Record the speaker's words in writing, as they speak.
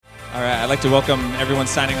All right, I'd like to welcome everyone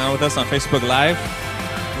signing on with us on Facebook Live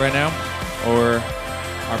right now, or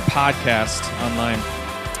our podcast online.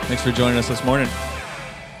 Thanks for joining us this morning.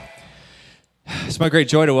 It's my great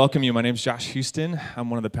joy to welcome you. My name is Josh Houston. I'm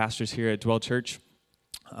one of the pastors here at Dwell Church.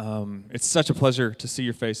 It's such a pleasure to see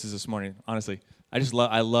your faces this morning, honestly.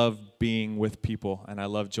 I love being with people, and I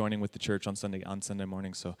love joining with the church on Sunday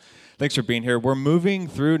morning. So thanks for being here. We're moving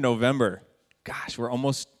through November. Gosh, we're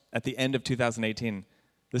almost at the end of 2018.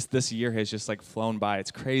 This year has just like flown by. It's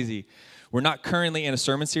crazy. We're not currently in a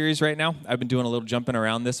sermon series right now. I've been doing a little jumping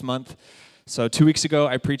around this month. So 2 weeks ago,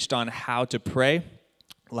 I preached on how to pray.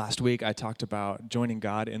 Last week, I talked about joining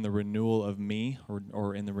God in the renewal of me,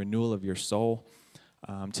 or in the renewal of your soul.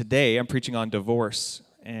 Today, I'm preaching on divorce.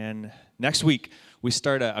 And next week, we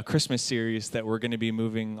start a Christmas series that we're going to be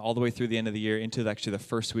moving all the way through the end of the year into actually the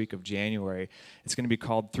first week of January. It's going to be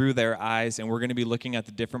called Through Their Eyes, and we're going to be looking at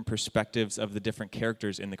the different perspectives of the different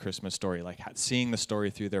characters in the Christmas story, like seeing the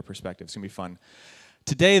story through their perspective. It's going to be fun.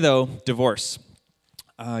 Today, though, divorce.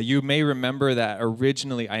 You may remember that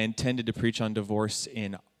originally I intended to preach on divorce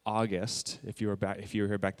in August. If you were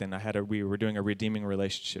here back then, we were doing a Redeeming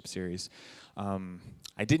Relationship series.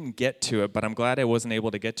 I didn't get to it, but I'm glad I wasn't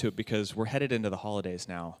able to get to it because we're headed into the holidays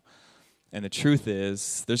now. And the truth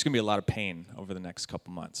is, there's going to be a lot of pain over the next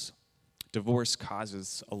couple months. Divorce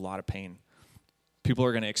causes a lot of pain. People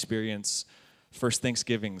are going to experience first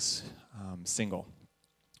Thanksgivings single.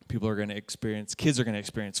 Kids are going to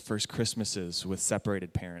experience first Christmases with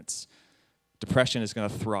separated parents. Depression is going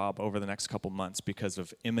to throb over the next couple months because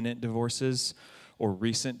of imminent divorces or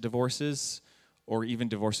recent divorces, or even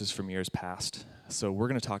divorces from years past. So we're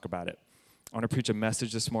going to talk about it. I want to preach a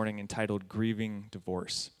message this morning entitled Grieving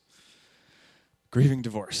Divorce. Grieving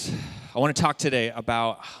divorce. I want to talk today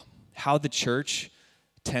about how the church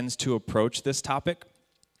tends to approach this topic,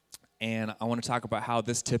 and I want to talk about how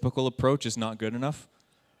this typical approach is not good enough.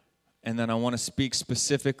 And then I want to speak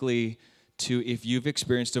specifically to if you've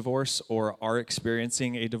experienced divorce or are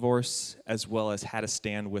experiencing a divorce, as well as how to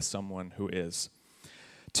stand with someone who is.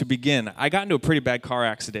 To begin, I got into a pretty bad car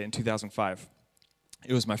accident in 2005.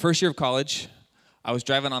 It was my first year of college. I was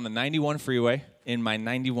driving on the 91 freeway in my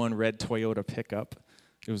 91 red Toyota pickup.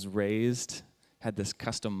 It was raised, had this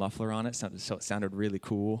custom muffler on it, so it sounded really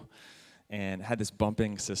cool, and had this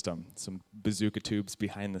bumping system, some bazooka tubes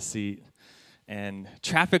behind the seat. And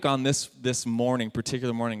traffic on this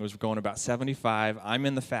particular morning, was going about 75. I'm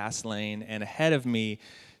in the fast lane, and ahead of me,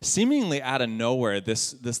 seemingly out of nowhere,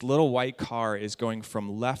 this little white car is going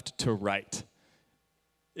from left to right.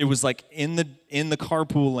 It was like in the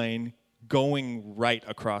carpool lane, going right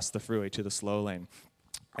across the freeway to the slow lane.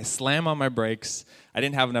 I slam on my brakes. I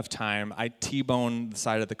didn't have enough time. I T-boned the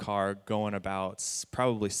side of the car, going about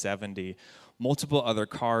probably 70. Multiple other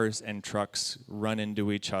cars and trucks run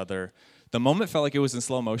into each other. The moment felt like it was in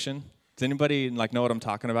slow motion. Does anybody know what I'm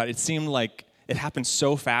talking about? It seemed like it happened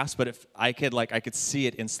so fast, but I could see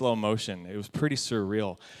it in slow motion. It was pretty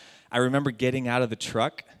surreal. I remember getting out of the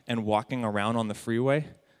truck and walking around on the freeway.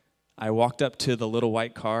 I walked up to the little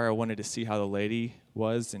white car. I wanted to see how the lady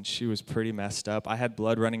was, and she was pretty messed up. I had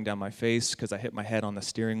blood running down my face because I hit my head on the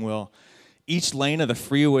steering wheel. Each lane of the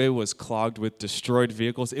freeway was clogged with destroyed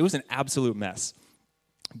vehicles. It was an absolute mess.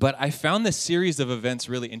 But I found this series of events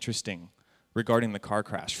really interesting regarding the car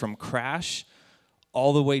crash. From crash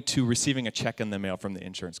all the way to receiving a check in the mail from the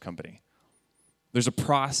insurance company. There's a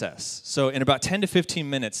process. So in about 10 to 15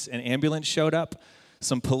 minutes, an ambulance showed up,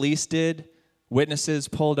 some police did, witnesses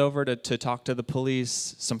pulled over to talk to the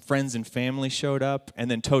police, some friends and family showed up,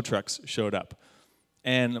 and then tow trucks showed up.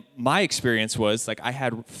 And my experience was, I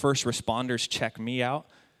had first responders check me out,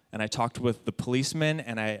 and I talked with the policeman,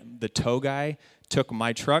 and the tow guy took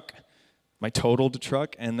my truck, my totaled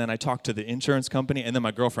truck, and then I talked to the insurance company, and then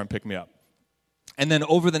my girlfriend picked me up. And then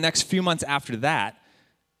over the next few months after that,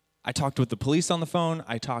 I talked with the police on the phone.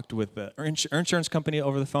 I talked with the insurance company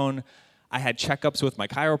over the phone. I had checkups with my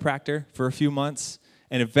chiropractor for a few months.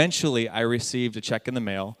 And eventually, I received a check in the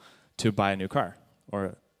mail to buy a new car,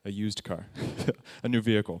 or a used car, a new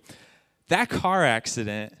vehicle. That car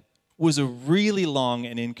accident was a really long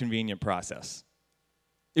and inconvenient process.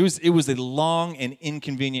 It was a long and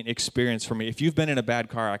inconvenient experience for me. If you've been in a bad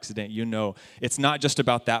car accident, you know it's not just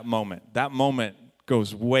about that moment. That moment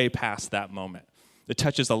goes way past that moment. It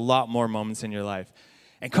touches a lot more moments in your life.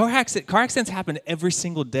 And car accidents happen every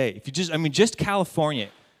single day. If you just California.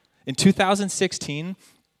 In 2016,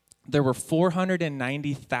 there were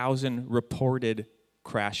 490,000 reported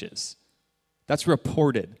crashes. That's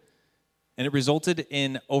reported. And it resulted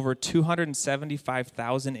in over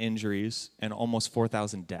 275,000 injuries and almost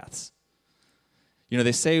 4,000 deaths. You know,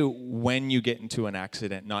 they say when you get into an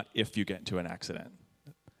accident, not if you get into an accident.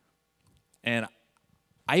 And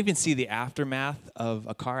I even see the aftermath of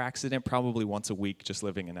a car accident probably once a week just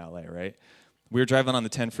living in LA, right? We were driving on the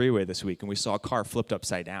 10 freeway this week, and we saw a car flipped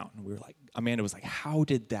upside down. We were like, Amanda was like, how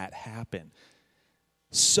did that happen?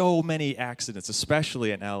 So many accidents,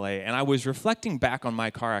 especially in LA. And I was reflecting back on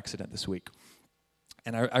my car accident this week,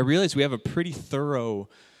 and I realized we have a pretty thorough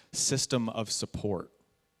system of support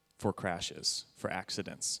for crashes, for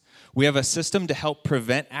accidents. We have a system to help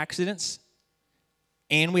prevent accidents,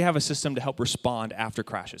 and we have a system to help respond after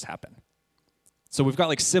crashes happen. So we've got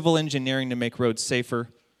like civil engineering to make roads safer.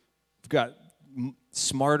 We've got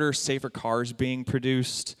smarter, safer cars being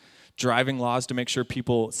produced, driving laws to make sure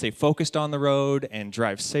people stay focused on the road and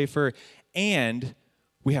drive safer. And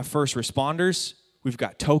we have first responders. We've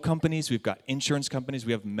got tow companies. We've got insurance companies.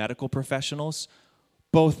 We have medical professionals,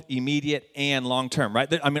 both immediate and long-term,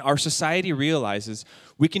 right? I mean, our society realizes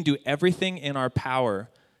we can do everything in our power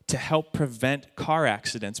to help prevent car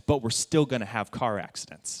accidents, but we're still going to have car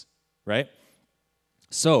accidents, right?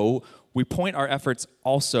 So we point our efforts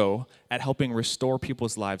also at helping restore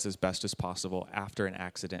people's lives as best as possible after an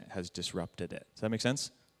accident has disrupted it. Does that make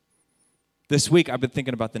sense? This week, I've been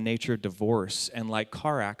thinking about the nature of divorce, and like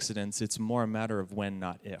car accidents, it's more a matter of when,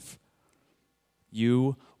 not if.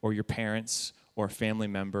 You or your parents or a family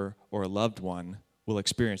member or a loved one will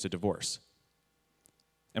experience a divorce.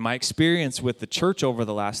 And my experience with the church over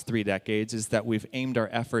the last 3 decades is that we've aimed our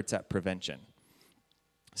efforts at prevention,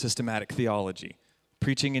 systematic theology,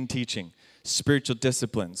 preaching and teaching, spiritual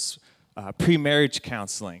disciplines, pre-marriage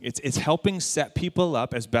counseling. It's helping set people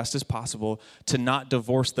up as best as possible to not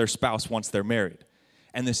divorce their spouse once they're married.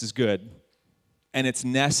 And this is good. And it's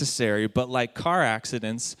necessary, but like car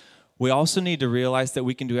accidents, we also need to realize that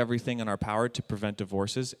we can do everything in our power to prevent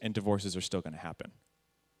divorces, and divorces are still going to happen.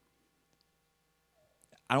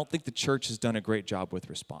 I don't think the church has done a great job with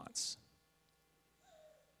response.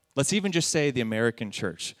 Let's even just say the American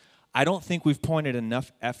church. I don't think we've pointed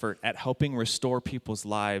enough effort at helping restore people's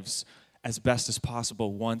lives as best as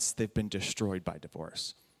possible once they've been destroyed by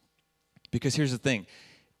divorce. Because here's the thing,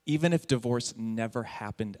 even if divorce never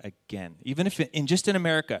happened again, even if in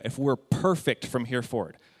America, if we're perfect from here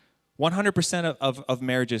forward, 100% of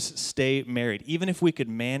marriages stay married, even if we could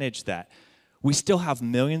manage that, we still have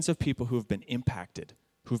millions of people who have been impacted,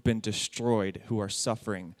 who've been destroyed, who are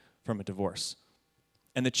suffering from a divorce.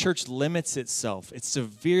 And the church limits itself, it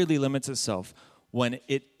severely limits itself when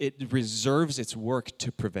it reserves its work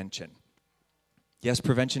to prevention. Yes,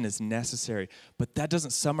 prevention is necessary, but that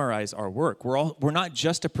doesn't summarize our work. We're not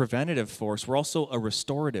just a preventative force, we're also a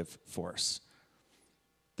restorative force.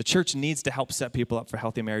 The church needs to help set people up for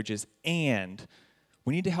healthy marriages, and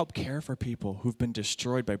we need to help care for people who've been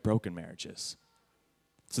destroyed by broken marriages.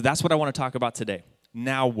 So that's what I want to talk about today.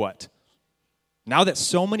 Now what? Now that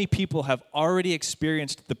so many people have already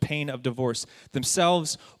experienced the pain of divorce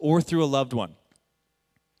themselves or through a loved one,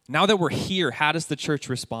 now that we're here, how does the church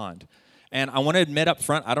respond? And I want to admit up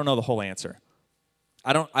front, I don't know the whole answer.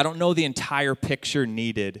 I don't know the entire picture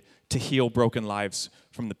needed to heal broken lives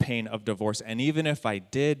from the pain of divorce. And even if I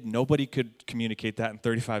did, nobody could communicate that in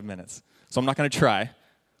 35 minutes. So I'm not going to try.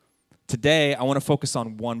 Today, I want to focus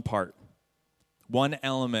on one part, one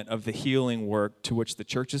element of the healing work to which the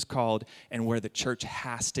church is called and where the church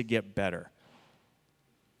has to get better.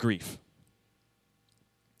 Grief.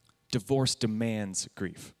 Divorce demands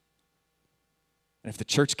grief. And if the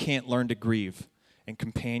church can't learn to grieve and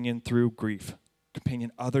companion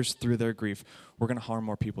others through their grief, we're going to harm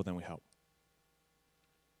more people than we help.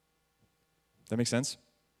 That make sense?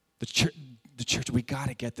 The church, we got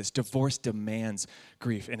to get this. Divorce demands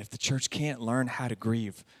grief. And if the church can't learn how to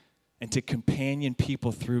grieve and to companion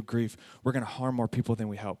people through grief, we're going to harm more people than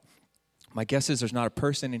we help. My guess is there's not a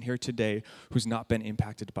person in here today who's not been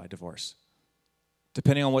impacted by divorce.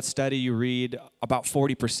 Depending on what study you read, about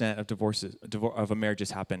 40% of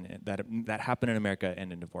marriages happen that happen in America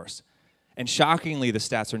end in divorce. And shockingly, the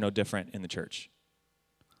stats are no different in the church.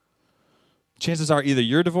 Chances are either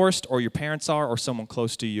you're divorced or your parents are or someone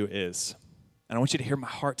close to you is. And I want you to hear my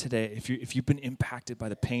heart today. If you've been impacted by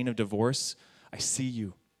the pain of divorce, I see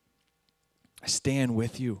you. I stand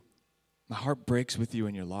with you. My heart breaks with you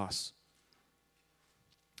in your loss.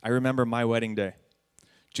 I remember my wedding day,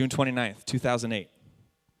 June 29th, 2008.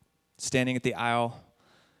 Standing at the aisle,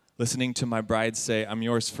 listening to my bride say, "I'm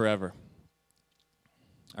yours forever."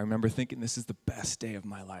 I remember thinking, this is the best day of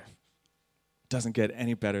my life. It doesn't get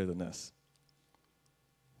any better than this.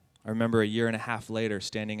 I remember a year and a half later,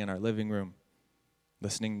 standing in our living room,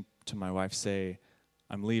 listening to my wife say,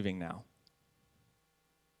 "I'm leaving now."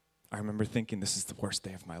 I remember thinking, this is the worst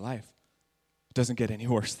day of my life. It doesn't get any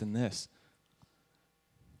worse than this.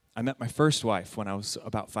 I met my first wife when I was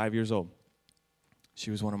about 5 years old. She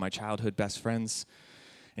was one of my childhood best friends,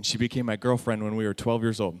 and she became my girlfriend when we were 12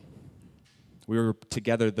 years old. We were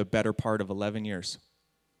together the better part of 11 years.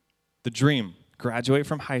 The dream, graduate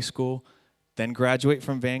from high school, then graduate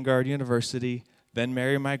from Vanguard University, then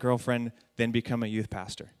marry my girlfriend, then become a youth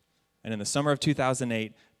pastor. And in the summer of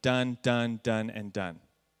 2008, done, and done.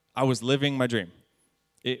 I was living my dream.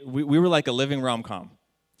 We were like a living rom-com.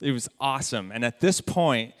 It was awesome. And at this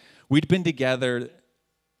point, we'd been together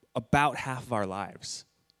about half of our lives.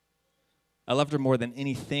 I loved her more than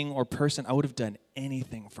anything or person. I would have done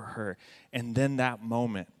anything for her. And then that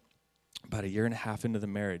moment, about a year and a half into the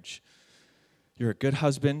marriage, you're a good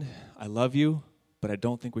husband, I love you, but I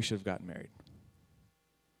don't think we should have gotten married.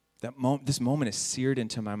 This moment is seared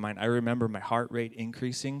into my mind. I remember my heart rate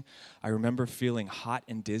increasing. I remember feeling hot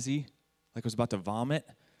and dizzy, like I was about to vomit.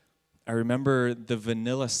 I remember the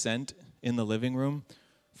vanilla scent in the living room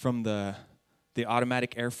from the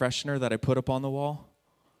automatic air freshener that I put up on the wall.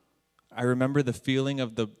 I remember the feeling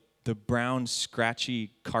of the brown,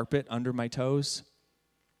 scratchy carpet under my toes.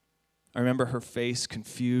 I remember her face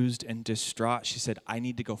confused and distraught. She said, I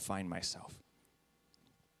need to go find myself.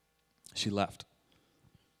 She left.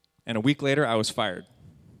 And a week later, I was fired.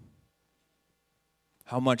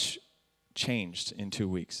 How much changed in 2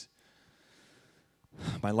 weeks?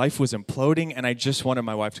 My life was imploding, and I just wanted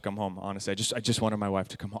my wife to come home, honestly. I just wanted my wife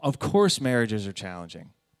to come home. Of course, marriages are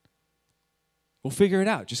challenging. We'll figure it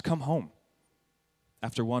out. Just come home.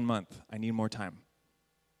 After 1 month, I need more time.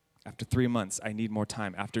 After 3 months, I need more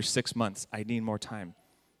time. After 6 months, I need more time.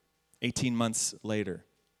 18 months later,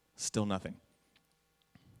 still nothing.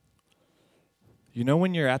 You know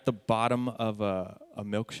when you're at the bottom of a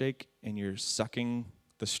milkshake and you're sucking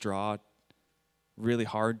the straw really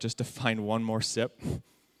hard just to find one more sip?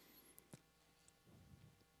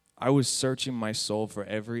 I was searching my soul for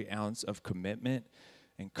every ounce of commitment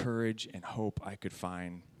and courage and hope I could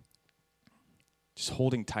find. Just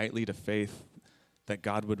holding tightly to faith that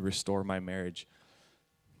God would restore my marriage.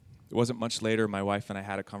 It wasn't much later, my wife and I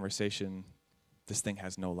had a conversation. This thing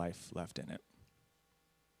has no life left in it.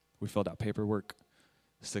 We filled out paperwork.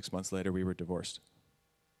 6 months later, we were divorced.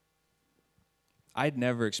 I'd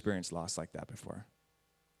never experienced loss like that before.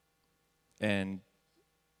 And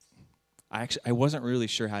I wasn't really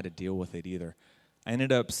sure how to deal with it either. I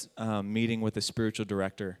ended up meeting with a spiritual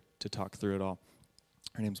director to talk through it all.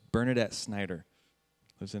 Her name's Bernadette Snyder.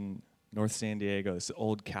 Lives in North San Diego, this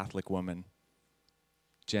old Catholic woman,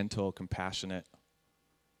 gentle, compassionate.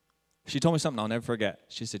 She told me something I'll never forget.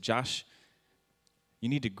 She said, Josh, you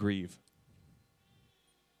need to grieve.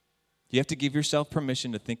 You have to give yourself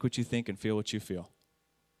permission to think what you think and feel what you feel.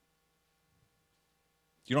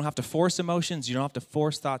 You don't have to force emotions, you don't have to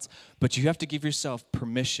force thoughts, but you have to give yourself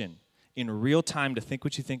permission in real time to think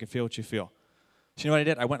what you think and feel what you feel. So you know what I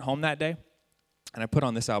did? I went home that day, and I put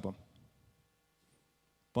on this album.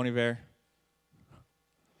 Bon Iver.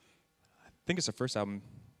 I think it's the first album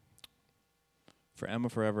for Emma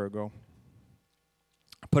forever ago.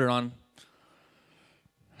 I put it on.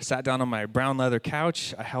 I sat down on my brown leather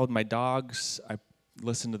couch. I held my dogs. I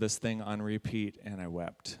listened to this thing on repeat, and I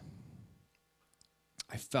wept.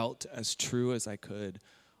 I felt as true as I could.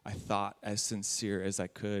 I thought as sincere as I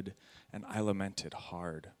could, and I lamented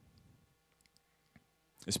hard.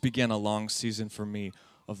 This began a long season for me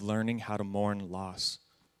of learning how to mourn loss.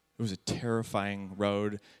 It was a terrifying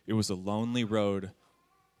road. It was a lonely road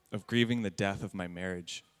of grieving the death of my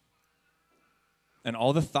marriage. And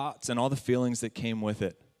all the thoughts and all the feelings that came with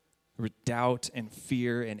it. There were doubt and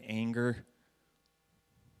fear and anger.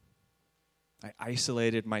 I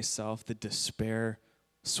isolated myself, the despair,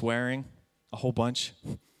 swearing, a whole bunch.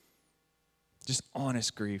 Just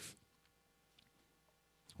honest grief.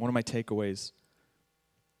 One of my takeaways.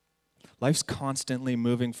 Life's constantly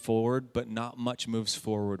moving forward, but not much moves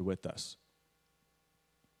forward with us.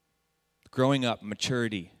 Growing up,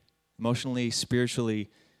 maturity, emotionally, spiritually,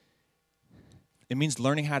 it means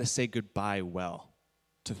learning how to say goodbye well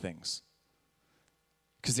to things.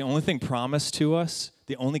 Because the only thing promised to us,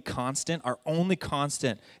 the only constant, our only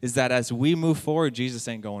constant is that as we move forward, Jesus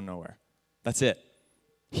ain't going nowhere. That's it.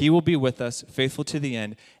 He will be with us, faithful to the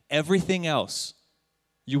end. Everything else,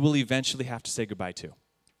 you will eventually have to say goodbye to.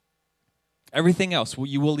 Everything else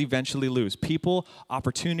you will eventually lose. People,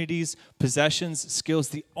 opportunities, possessions, skills.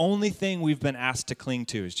 The only thing we've been asked to cling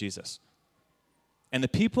to is Jesus. And the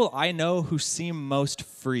people I know who seem most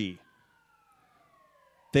free,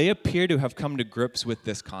 they appear to have come to grips with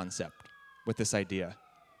this concept, with this idea.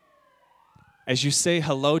 As you say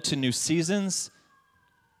hello to new seasons,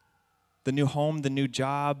 the new home, the new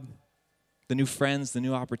job, the new friends, the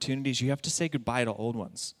new opportunities, you have to say goodbye to old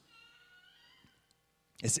ones.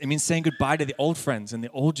 It means saying goodbye to the old friends and the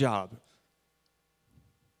old job,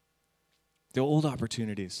 the old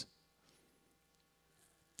opportunities.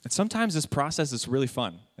 And sometimes this process is really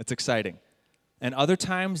fun. It's exciting. And other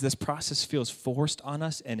times this process feels forced on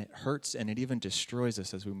us and it hurts and it even destroys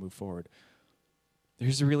us as we move forward.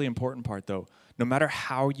 Here's the really important part though. No matter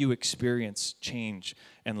how you experience change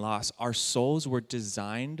and loss, our souls were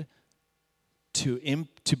designed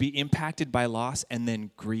to be impacted by loss and then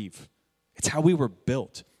grieve. It's how we were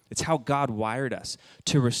built. It's how God wired us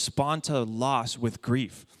to respond to loss with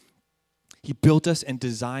grief. He built us and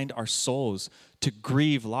designed our souls to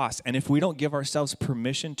grieve loss. And if we don't give ourselves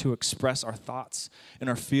permission to express our thoughts and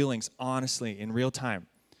our feelings honestly in real time,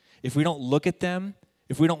 if we don't look at them,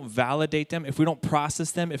 if we don't validate them, if we don't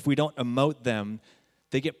process them, if we don't emote them,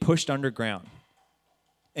 they get pushed underground.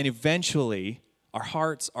 And eventually, our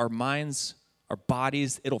hearts, our minds, our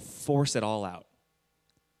bodies, it'll force it all out.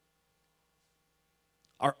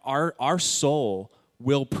 Our soul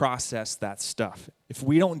will process that stuff. If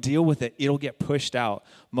we don't deal with it, it'll get pushed out.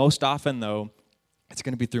 Most often, though, it's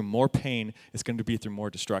going to be through more pain. It's going to be through more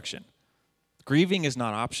destruction. Grieving is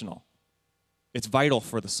not optional. It's vital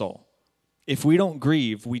for the soul. If we don't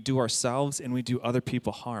grieve, we do ourselves and we do other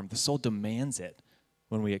people harm. The soul demands it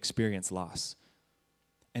when we experience loss.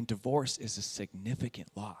 And divorce is a significant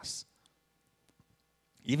loss.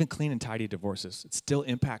 Even clean and tidy divorces, it still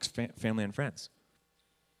impacts family and friends.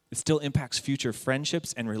 It still impacts future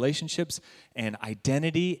friendships and relationships and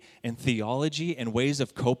identity and theology and ways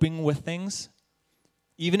of coping with things.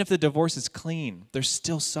 Even if the divorce is clean, there's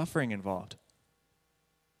still suffering involved.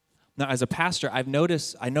 Now, as a pastor, I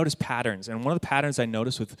notice patterns, and one of the patterns I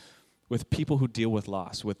notice with people who deal with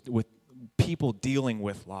loss, with people dealing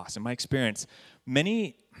with loss, in my experience,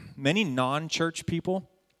 many non-church people,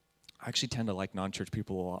 I actually tend to like non-church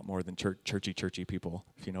people a lot more than churchy people,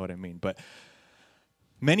 if you know what I mean, but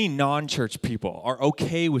many non-church people are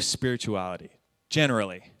okay with spirituality,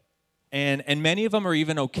 generally. And many of them are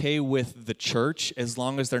even okay with the church as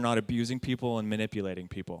long as they're not abusing people and manipulating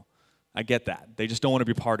people. I get that. They just don't want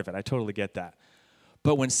to be part of it. I totally get that.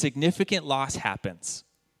 But when significant loss happens,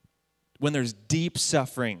 when there's deep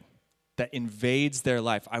suffering that invades their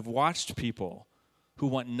life, I've watched people who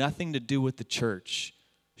want nothing to do with the church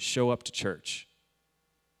show up to church,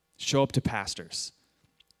 show up to pastors.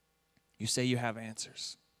 You say you have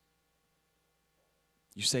answers.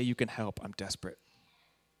 You say you can help. I'm desperate.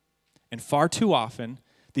 And far too often,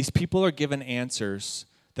 these people are given answers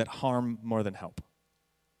that harm more than help.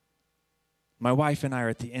 My wife and I are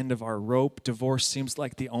at the end of our rope. Divorce seems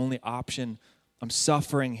like the only option. I'm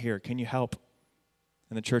suffering here. Can you help?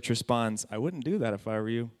 And the church responds, I wouldn't do that if I were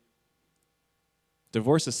you.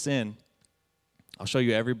 Divorce is sin. I'll show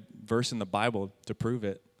you every verse in the Bible to prove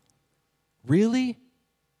it. Really?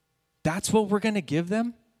 That's what we're going to give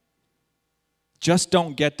them? Just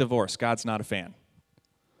don't get divorced. God's not a fan.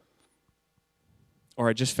 Or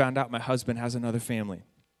I just found out my husband has another family.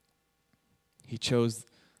 He chose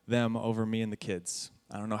them over me and the kids.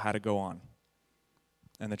 I don't know how to go on.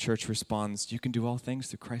 And the church responds, you can do all things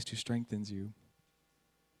through Christ who strengthens you.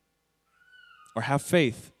 Or have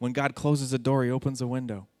faith. When God closes a door, he opens a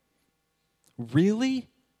window. Really?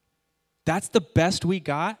 That's the best we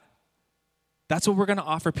got? That's what we're going to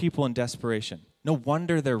offer people in desperation. No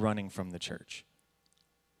wonder they're running from the church.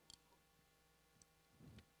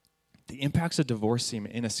 The impacts of divorce seem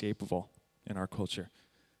inescapable in our culture.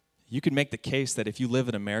 You could make the case that if you live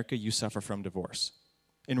in America, you suffer from divorce.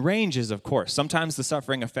 In ranges, of course. Sometimes the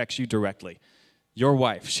suffering affects you directly. Your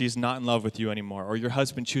wife, she's not in love with you anymore, or your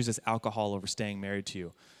husband chooses alcohol over staying married to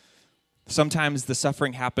you. Sometimes the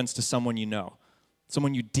suffering happens to someone you know.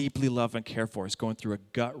 Someone you deeply love and care for is going through a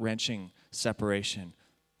gut-wrenching separation,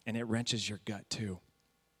 and it wrenches your gut too.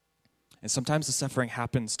 And sometimes the suffering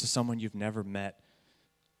happens to someone you've never met.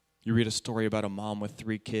 You read a story about a mom with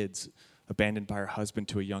 3 kids abandoned by her husband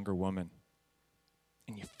to a younger woman,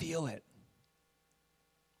 and you feel it.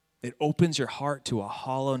 It opens your heart to a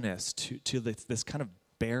hollowness, to this kind of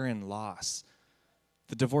barren loss.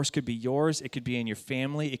 The divorce could be yours. It could be in your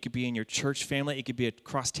family. It could be in your church family. It could be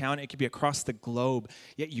across town. It could be across the globe.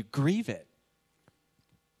 Yet you grieve it.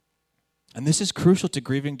 And this is crucial to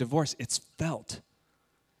grieving divorce. It's felt.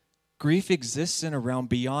 Grief exists in a realm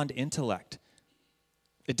beyond intellect.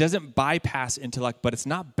 It doesn't bypass intellect, but it's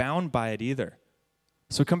not bound by it either.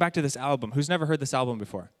 So come back to this album. Who's never heard this album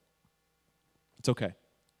before? It's okay.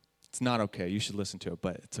 It's not okay. You should listen to it,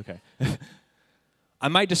 but it's okay. I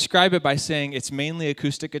might describe it by saying it's mainly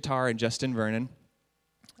acoustic guitar and Justin Vernon.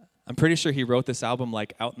 I'm pretty sure he wrote this album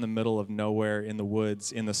like out in the middle of nowhere, in the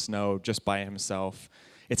woods, in the snow, just by himself.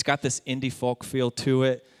 It's got this indie folk feel to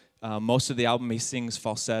it. Most of the album he sings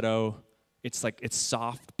falsetto. It's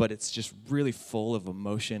soft, but it's just really full of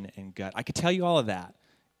emotion and gut. I could tell you all of that,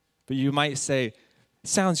 but you might say,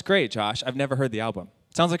 sounds great, Josh. I've never heard the album.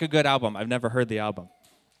 Sounds like a good album. I've never heard the album.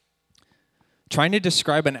 Trying to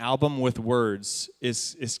describe an album with words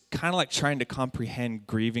is kind of like trying to comprehend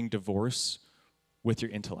grieving divorce with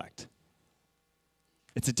your intellect.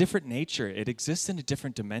 It's a different nature. It exists in a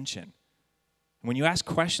different dimension. When you ask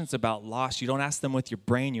questions about loss, you don't ask them with your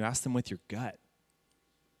brain, you ask them with your gut.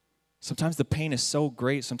 Sometimes the pain is so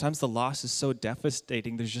great, sometimes the loss is so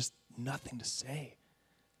devastating, there's just nothing to say.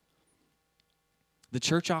 The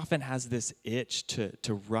church often has this itch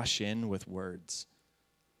to rush in with words,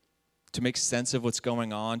 to make sense of what's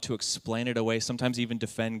going on, to explain it away, sometimes even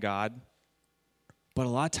defend God. But a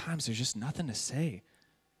lot of times there's just nothing to say.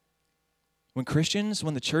 When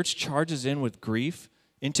the church charges in with grief,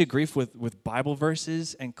 into grief with Bible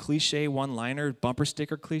verses and cliche one-liner, bumper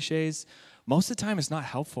sticker cliches, most of the time it's not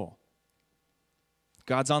helpful.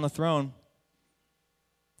 God's on the throne.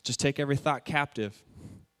 Just take every thought captive.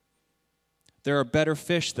 There are better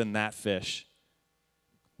fish than that fish.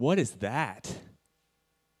 What is that?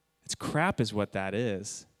 It's crap is what that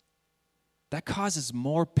is. That causes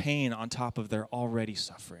more pain on top of their already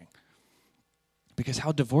suffering. Because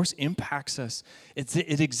how divorce impacts us,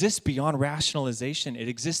 it exists beyond rationalization. It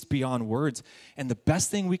exists beyond words. And the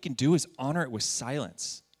best thing we can do is honor it with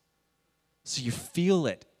silence. So you feel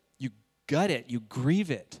it, you gut it, you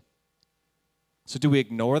grieve it. So do we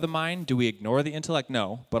ignore the mind? Do we ignore the intellect?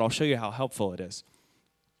 No, but I'll show you how helpful it is.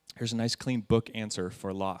 Here's a nice clean book answer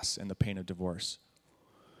for loss and the pain of divorce.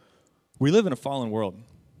 We live in a fallen world.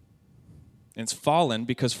 And it's fallen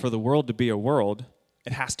because for the world to be a world,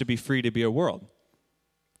 it has to be free to be a world.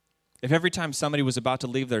 If every time somebody was about to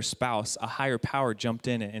leave their spouse, a higher power jumped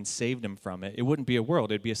in and saved them from it, it wouldn't be a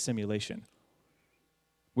world, it'd be a simulation.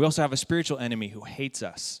 We also have a spiritual enemy who hates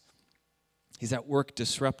us. He's at work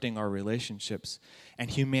disrupting our relationships. And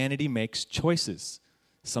humanity makes choices,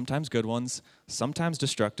 sometimes good ones, sometimes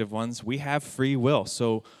destructive ones. We have free will.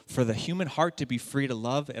 So for the human heart to be free to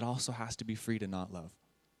love, it also has to be free to not love.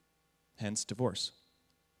 Hence divorce.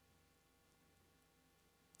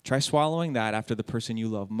 Try swallowing that after the person you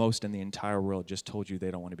love most in the entire world just told you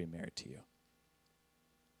they don't want to be married to you.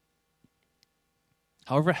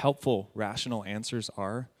 However helpful rational answers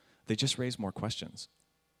are, they just raise more questions.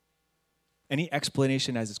 Any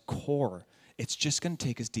explanation as its core, it's just going to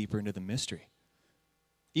take us deeper into the mystery.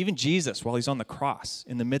 Even Jesus, while he's on the cross,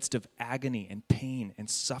 in the midst of agony and pain and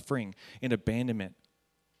suffering and abandonment,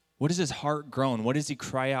 what does his heart groan? What does he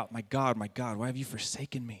cry out? My God, why have you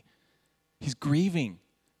forsaken me? He's grieving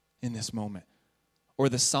in this moment. Or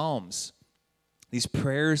the Psalms, these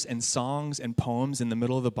prayers and songs and poems in the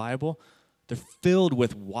middle of the Bible, they're filled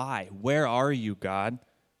with why. Where are you, God?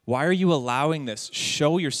 Why are you allowing this?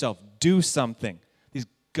 Show yourself. Do something. These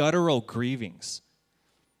guttural grievings.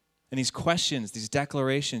 And these questions, these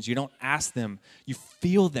declarations, you don't ask them. You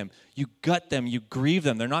feel them. You gut them. You grieve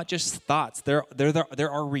them. They're not just thoughts. They're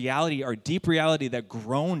our reality, our deep reality that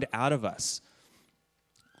groaned out of us.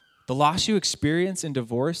 The loss you experience in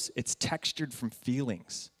divorce, it's textured from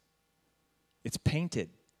feelings. It's painted.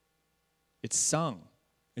 It's sung.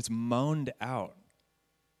 It's moaned out.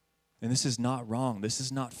 And this is not wrong. This is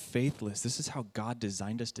not faithless. This is how God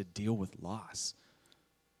designed us to deal with loss.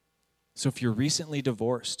 So if you're recently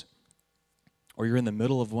divorced, or you're in the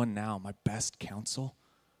middle of one now, my best counsel,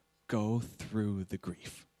 go through the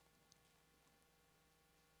grief.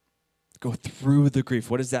 Go through the grief.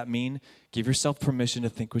 What does that mean? Give yourself permission to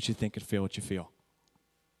think what you think and feel what you feel.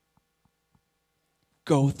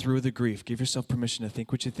 Go through the grief. Give yourself permission to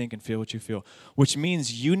think what you think and feel what you feel, which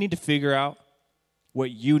means you need to figure out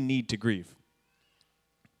what you need to grieve.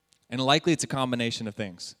 And likely it's a combination of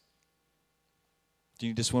things. Do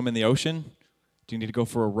you need to swim in the ocean? Do you need to go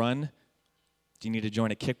for a run? Do you need to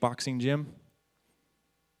join a kickboxing gym?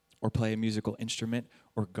 Or play a musical instrument?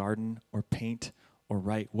 Or garden? Or paint? Or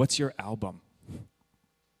write? What's your album?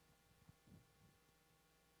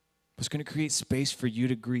 It's going to create space for you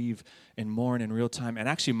to grieve and mourn in real time. And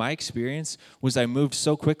actually, my experience was I moved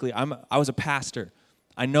so quickly. I was a pastor.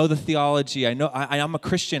 I know the theology. I'm a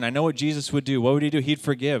Christian. I know what Jesus would do. What would he do? He'd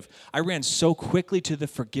forgive. I ran so quickly to the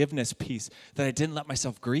forgiveness piece that I didn't let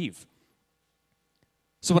myself grieve.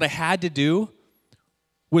 So what I had to do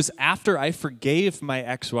was after I forgave my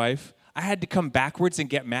ex-wife, I had to come backwards and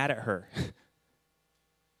get mad at her.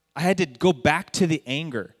 I had to go back to the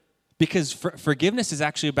anger because forgiveness is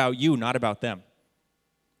actually about you, not about them.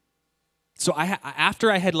 So after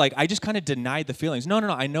I had I just kind of denied the feelings. No,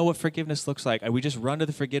 I know what forgiveness looks like. We just run to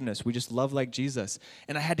the forgiveness. We just love like Jesus.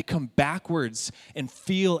 And I had to come backwards and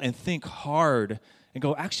feel and think hard and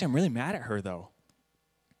go, actually, I'm really mad at her though.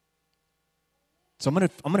 So I'm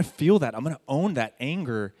gonna feel that. I'm gonna own that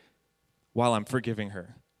anger while I'm forgiving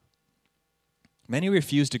her. Many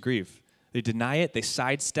refuse to grieve. They deny it. They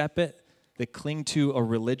sidestep it. They cling to a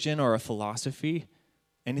religion or a philosophy.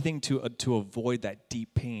 Anything to avoid that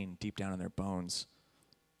deep pain deep down in their bones.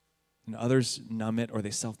 And others numb it or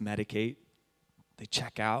they self-medicate. They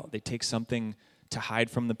check out. They take something to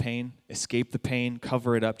hide from the pain, escape the pain,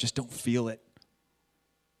 cover it up, just don't feel it.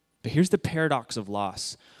 But here's the paradox of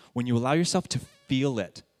loss. When you allow yourself to feel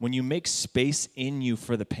it, when you make space in you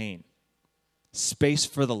for the pain, space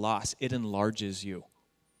for the loss, it enlarges you.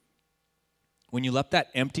 When you let that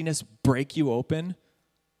emptiness break you open,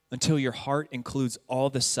 until your heart includes all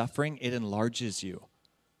the suffering, it enlarges you.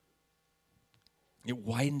 It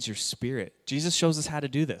widens your spirit. Jesus shows us how to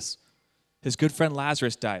do this. His good friend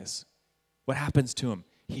Lazarus dies. What happens to him?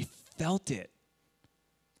 He felt it.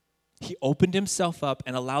 He opened himself up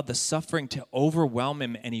and allowed the suffering to overwhelm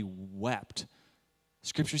him, and he wept.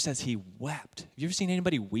 Scripture says he wept. Have you ever seen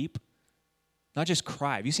anybody weep? Not just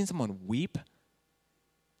cry. Have you seen someone weep?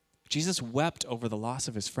 Jesus wept over the loss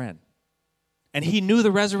of his friend. And he knew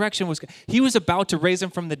the resurrection was, he was about to raise him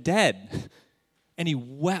from the dead. And he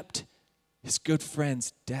wept his good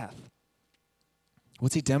friend's death.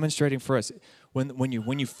 What's he demonstrating for us? When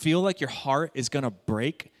you feel like your heart is going to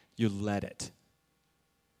break, you let it.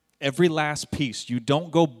 Every last piece, you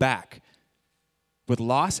don't go back. With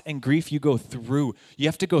loss and grief, you go through. You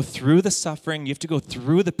have to go through the suffering. You have to go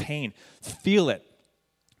through the pain. Feel it.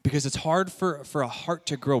 Because it's hard for a heart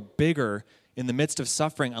to grow bigger in the midst of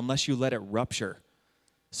suffering unless you let it rupture.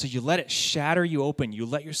 So you let it shatter you open. You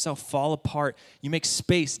let yourself fall apart. You make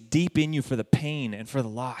space deep in you for the pain and for the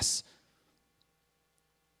loss.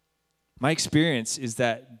 My experience is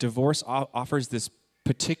that divorce offers this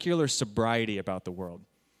particular sobriety about the world.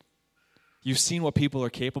 You've seen what people are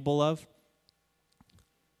capable of.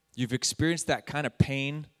 You've experienced that kind of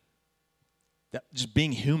pain that just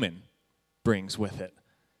being human brings with it.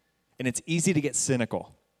 And it's easy to get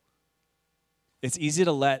cynical. It's easy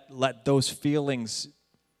to let those feelings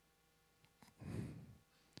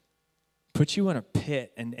put you in a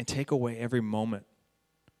pit and take away every moment.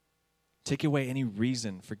 Take away any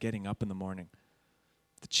reason for getting up in the morning.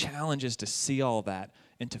 The challenge is to see all that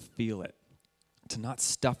and to feel it. To not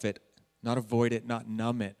stuff it, not avoid it, not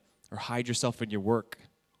numb it, or hide yourself in your work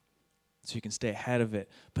so you can stay ahead of it,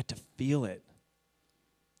 but to feel it.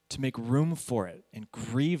 To make room for it and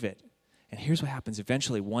grieve it. And here's what happens.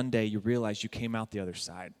 Eventually, one day, you realize you came out the other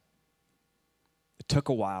side. It took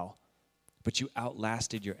a while, but you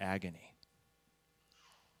outlasted your agony.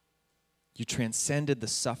 You transcended the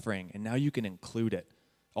suffering, and now you can include it.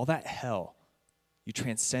 All that hell, you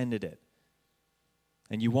transcended it.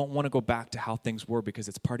 And you won't want to go back to how things were because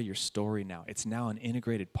it's part of your story now. It's now an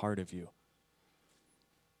integrated part of you.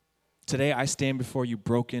 Today, I stand before you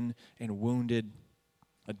broken and wounded,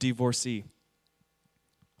 a divorcee.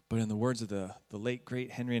 But in the words of the late,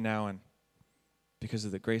 great Henry Nouwen, because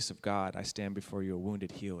of the grace of God, I stand before you a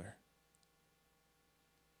wounded healer.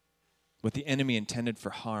 What the enemy intended for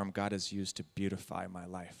harm, God has used to beautify my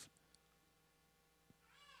life.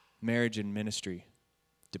 Marriage and ministry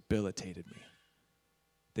debilitated me.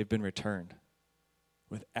 They've been returned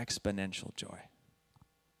with exponential joy.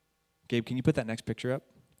 Gabe, can you put that next picture up?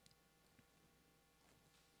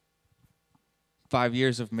 5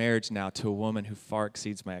 years of marriage now to a woman who far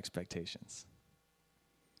exceeds my expectations.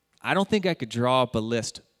 I don't think I could draw up a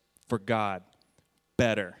list for God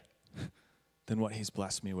better than what he's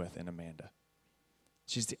blessed me with in Amanda.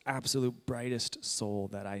 She's the absolute brightest soul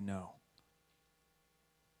that I know.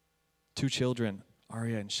 2 children,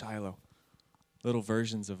 Aria and Shiloh, little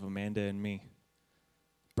versions of Amanda and me.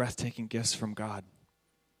 Breathtaking gifts from God.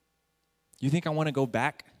 You think I want to go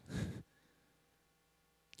back?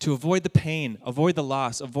 To avoid the pain, avoid the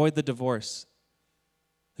loss, avoid the divorce.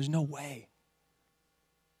 There's no way.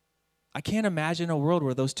 I can't imagine a world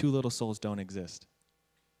where those 2 little souls don't exist.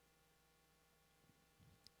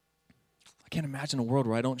 I can't imagine a world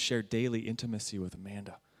where I don't share daily intimacy with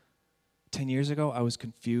Amanda. 10 years ago, I was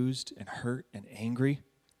confused and hurt and angry.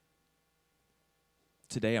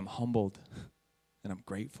 Today, I'm humbled and I'm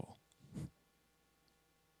grateful.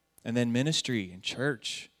 And then ministry and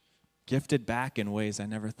church, gifted back in ways I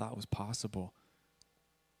never thought was possible.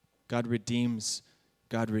 God redeems,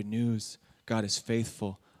 God renews, God is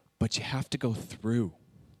faithful, but you have to go through.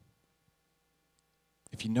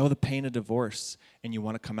 if you know the pain of divorce and you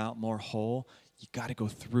want to come out more whole, you got to go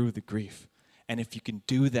through the grief. And if you can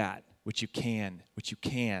do that, which you can,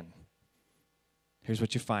 here's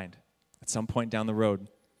what you find. At some point down the road,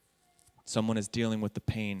 someone is dealing with the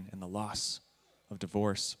pain and the loss of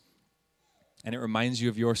divorce. And it reminds you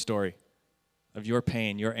of your story, of your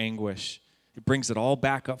pain, your anguish. It brings it all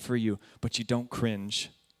back up for you, but you don't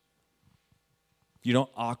cringe. You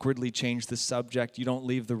don't awkwardly change the subject. You don't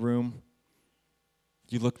leave the room.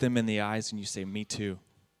 You look them in the eyes and you say, me too.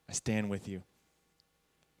 I stand with you.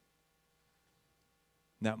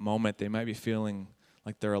 In that moment, they might be feeling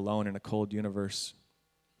like they're alone in a cold universe,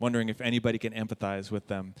 wondering if anybody can empathize with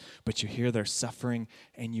them. But you hear their suffering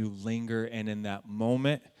and you linger, and in that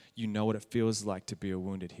moment, you know what it feels like to be a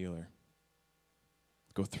wounded healer.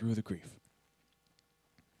 Go through the grief.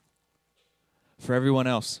 For everyone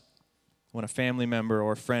else, when a family member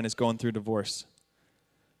or a friend is going through divorce,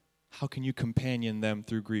 how can you companion them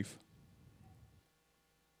through grief?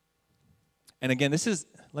 And again,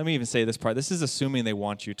 let me even say this part. This is assuming they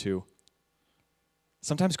want you to.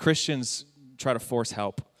 Sometimes Christians try to force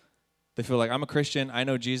help. They feel like, I'm a Christian, I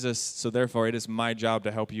know Jesus, so therefore it is my job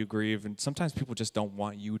to help you grieve. And sometimes people just don't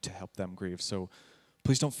want you to help them grieve. So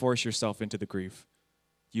please don't force yourself into the grief.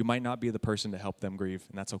 You might not be the person to help them grieve,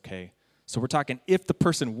 and that's okay. So we're talking if the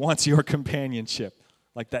person wants your companionship,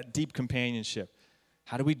 like that deep companionship,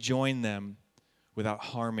 how do we join them without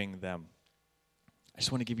harming them? I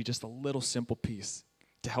just want to give you just a little simple piece.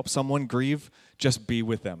 To help someone grieve, just be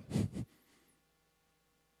with them.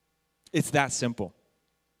 It's that simple.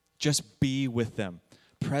 Just be with them.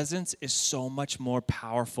 Presence is so much more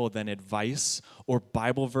powerful than advice or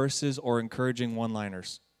Bible verses or encouraging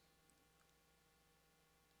one-liners.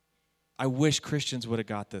 I wish Christians would have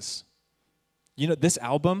got this. You know, this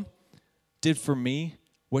album did for me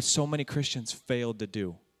what so many Christians failed to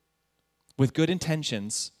do. With good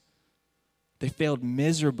intentions, they failed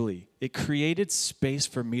miserably. It created space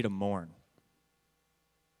for me to mourn.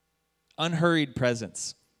 Unhurried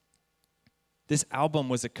presence. This album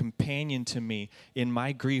was a companion to me in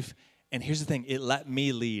my grief. And here's the thing, it let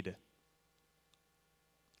me lead.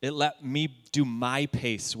 It let me do my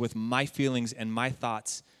pace with my feelings and my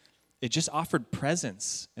thoughts. It just offered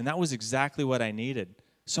presence. And that was exactly what I needed.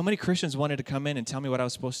 So many Christians wanted to come in and tell me what I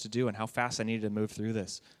was supposed to do and how fast I needed to move through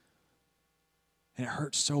this. And it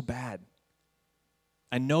hurt so bad.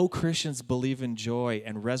 I know Christians believe in joy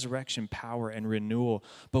and resurrection power and renewal,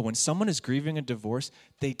 but when someone is grieving a divorce,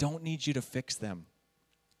 they don't need you to fix them.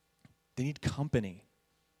 They need company.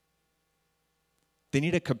 They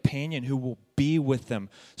need a companion who will be with them,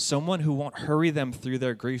 someone who won't hurry them through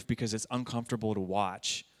their grief because it's uncomfortable to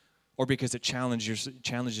watch or because it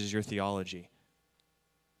challenges your theology.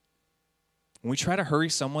 When we try to hurry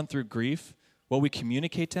someone through grief, what we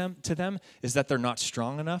communicate to them is that they're not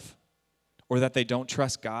strong enough, or that they don't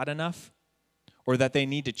trust God enough, or that they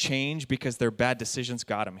need to change because their bad decisions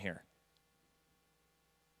got them here.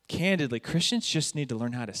 Candidly, Christians just need to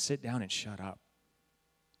learn how to sit down and shut up.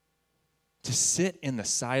 To sit in the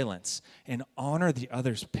silence and honor the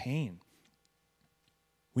other's pain.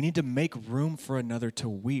 We need to make room for another to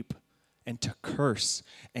weep and to curse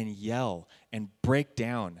and yell and break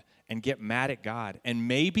down and get mad at God and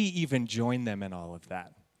maybe even join them in all of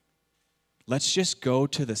that. Let's just go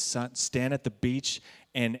to the sun, stand at the beach,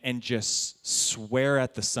 and just swear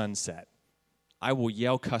at the sunset. I will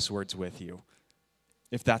yell cuss words with you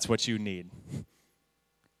if that's what you need.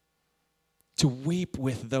 To weep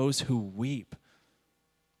with those who weep.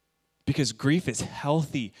 Because grief is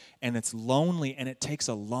healthy, and it's lonely, and it takes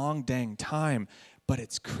a long dang time, but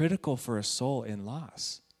it's critical for a soul in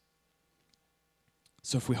loss.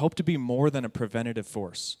 So if we hope to be more than a preventative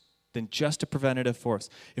force, than just a preventative force,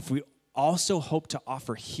 if we also hope to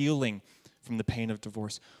offer healing from the pain of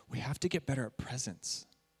divorce, we have to get better at presence.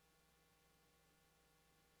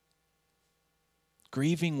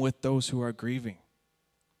 Grieving with those who are grieving.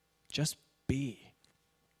 Just be.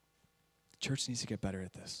 The church needs to get better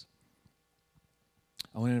at this.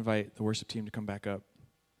 I want to invite the worship team to come back up.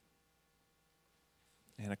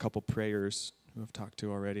 And a couple prayers who I've talked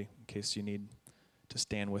to already, in case you need to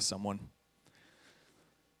stand with someone.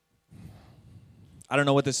 I don't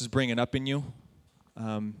know what this is bringing up in you.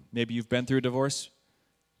 Maybe you've been through a divorce.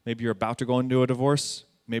 Maybe you're about to go into a divorce.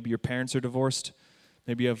 Maybe your parents are divorced.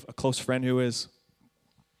 Maybe you have a close friend who is.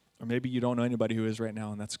 Or maybe you don't know anybody who is right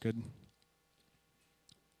now, and that's good.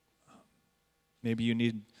 Maybe you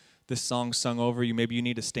need this song sung over you. Maybe you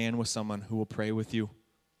need to stand with someone who will pray with you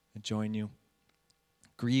and join you.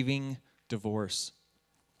 Grieving divorce.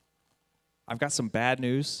 I've got some bad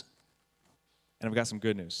news, and I've got some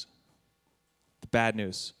good news. The bad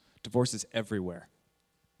news, divorce is everywhere.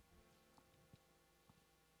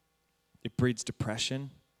 It breeds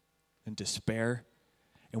depression and despair,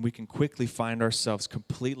 and we can quickly find ourselves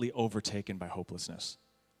completely overtaken by hopelessness.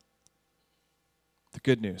 The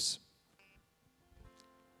good news,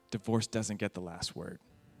 divorce doesn't get the last word.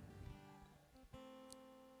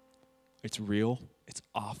 It's real, it's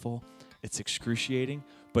awful, it's excruciating,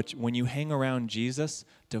 but when you hang around Jesus,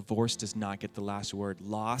 divorce does not get the last word.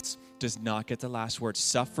 Loss does not get the last word.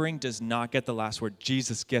 Suffering does not get the last word.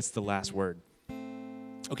 Jesus gets the last word.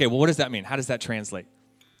 Okay, well, what does that mean? How does that translate?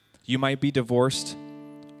 You might be divorced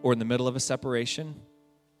or in the middle of a separation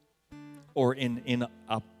or in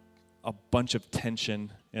a bunch of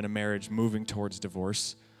tension in a marriage moving towards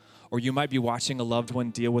divorce. Or you might be watching a loved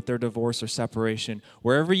one deal with their divorce or separation.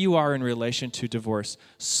 Wherever you are in relation to divorce,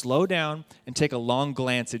 slow down and take a long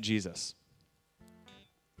glance at Jesus.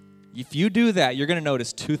 If you do that, you're going to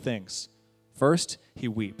notice two things. First, he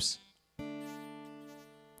weeps.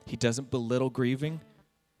 He doesn't belittle grieving.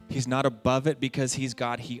 He's not above it because he's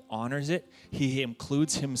God. He honors it. He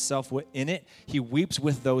includes himself in it. He weeps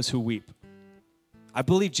with those who weep. I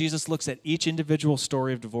believe Jesus looks at each individual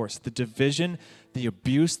story of divorce, the division, the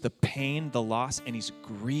abuse, the pain, the loss, and he's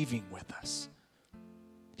grieving with us.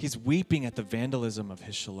 He's weeping at the vandalism of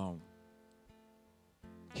his shalom.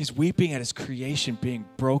 He's weeping at his creation being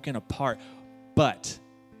broken apart. But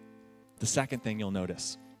the second thing you'll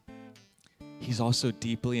notice, he's also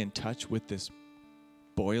deeply in touch with this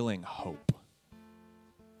boiling hope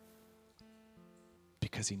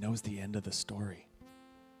because he knows the end of the story.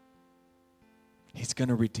 He's going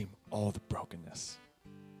to redeem all the brokenness,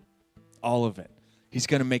 all of it. He's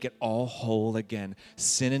going to make it all whole again.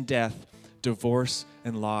 Sin and death, divorce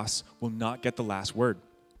and loss will not get the last word.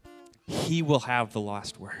 He will have the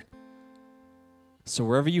last word. So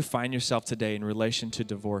wherever you find yourself today in relation to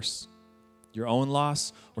divorce, your own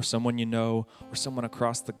loss or someone you know or someone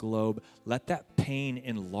across the globe, let that pain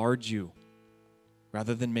enlarge you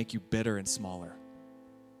rather than make you bitter and smaller.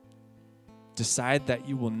 Decide that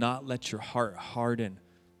you will not let your heart harden,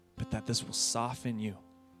 but that this will soften you.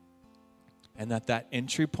 And that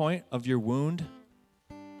entry point of your wound,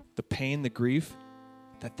 the pain, the grief,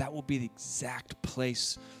 that will be the exact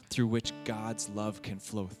place through which God's love can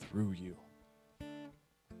flow through you.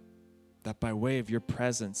 That by way of your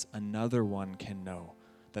presence, another one can know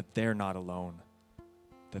that they're not alone,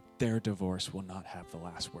 that their divorce will not have the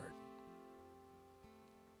last word.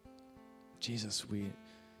 Jesus, we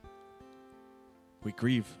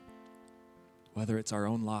grieve, whether it's our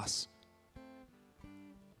own loss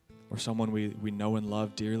or someone we know and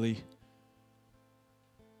love dearly,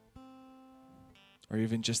 or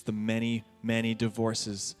even just the many, many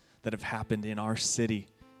divorces that have happened in our city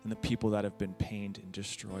and the people that have been pained and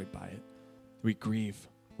destroyed by it. We grieve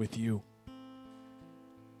with you.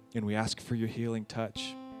 And we ask for your healing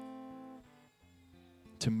touch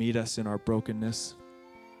to meet us in our brokenness.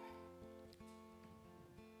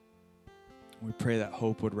 We pray that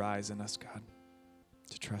hope would rise in us, God,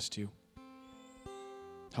 to trust you.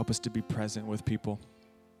 Help us to be present with people.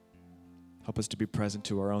 Help us to be present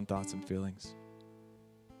to our own thoughts and feelings.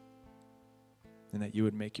 And that you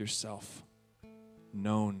would make yourself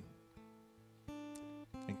known,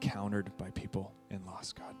 encountered by people in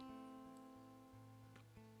loss, God.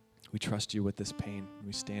 We trust you with this pain.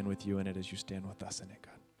 We stand with you in it as you stand with us in it,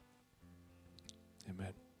 God.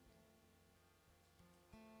 Amen.